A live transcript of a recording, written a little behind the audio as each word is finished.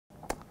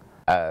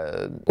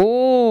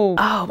Ooh.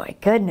 Oh my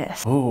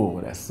goodness.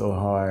 Ooh, that's so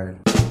hard.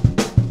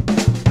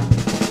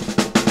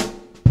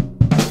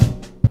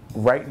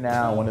 Right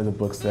now, one of the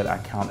books that I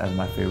count as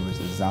my favorites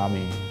is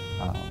Zombie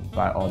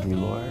by Audre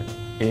Lorde.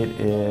 It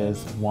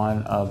is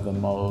one of the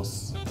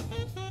most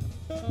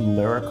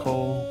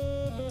lyrical,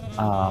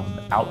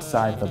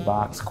 outside the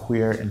box,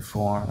 queer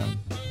informed,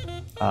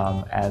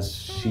 as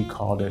she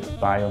called it,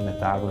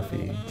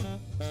 biomythography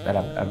that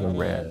I've ever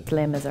read.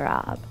 Les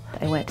Miserables.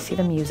 I went to see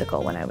the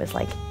musical when I was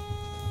like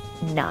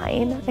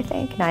 9, I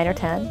think, 9 or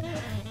 10,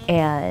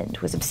 and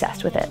was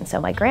obsessed with it. And so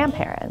my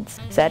grandparents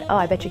said, oh,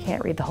 I bet you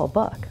can't read the whole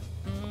book.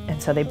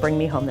 And so they bring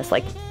me home this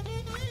like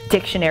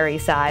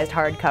dictionary-sized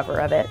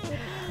hardcover of it,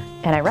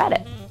 and I read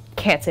it.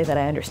 Can't say that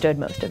I understood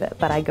most of it,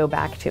 but I go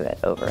back to it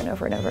over and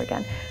over and over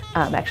again.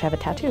 I actually have a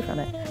tattoo from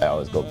it. I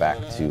always go back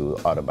to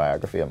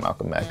Autobiography of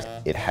Malcolm X.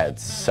 It had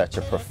such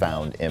a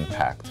profound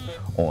impact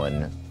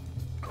on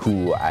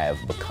who I have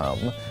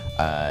become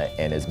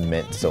and has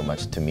meant so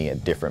much to me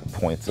at different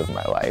points of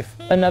my life.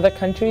 Another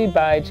Country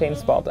by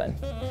James Baldwin.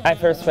 I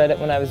first read it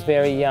when I was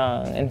very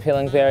young and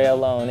feeling very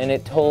alone, and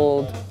it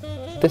told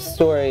the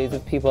stories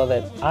of people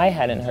that I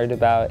hadn't heard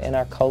about in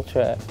our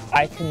culture.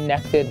 I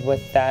connected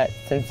with that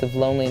sense of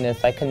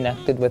loneliness. I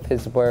connected with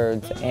his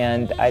words,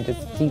 and I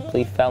just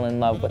deeply fell in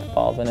love with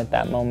Baldwin at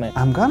that moment.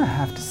 I'm gonna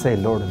have to say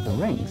Lord of the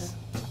Rings.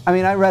 I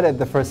mean, I read it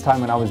the first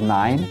time when I was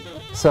 9,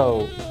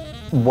 so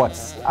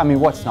what's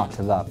not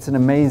to love? It's an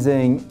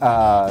amazing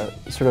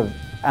sort of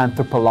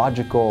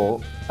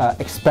anthropological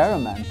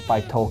experiment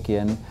by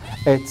Tolkien.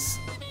 It's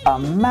a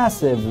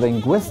massive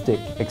linguistic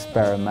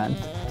experiment.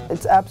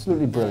 It's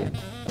absolutely brilliant.